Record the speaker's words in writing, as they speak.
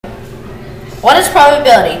What is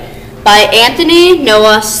probability? By Anthony,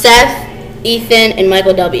 Noah, Seth, Ethan, and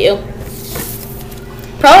Michael W.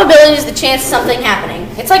 Probability is the chance of something happening.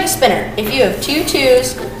 It's like a spinner. If you have 2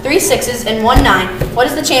 2s, 3 6s, and 1 9, what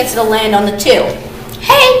is the chance it'll land on the 2?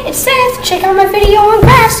 Hey, it's Seth. Check out my video on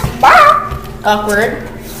grass. Bye. Awkward.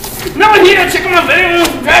 No, here, check out my video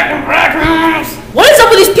on grass. What is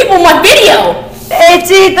up with these people in my video? It's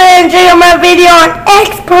Ethan. Check out my video on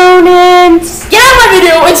exponents. Get out of my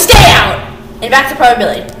video and stay out! And back to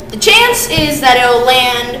probability. The chance is that it'll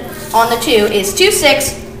land on the 2 is 2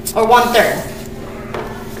 6 or 1/3.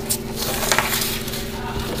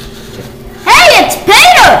 Hey, it's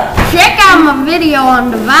Peter. Check out my video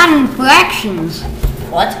on dividing fractions.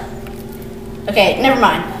 What? Okay, never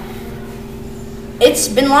mind. It's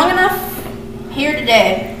been long enough here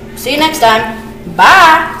today. See you next time.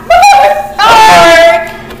 Bye! Homework!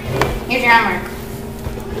 Here's your homework.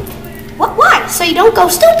 What? Why? So you don't go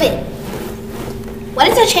stupid. What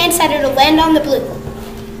is the chance that it'll land on the blue?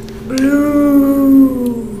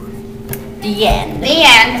 Blue. The end. The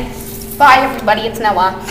end. Bye, everybody. It's Noah.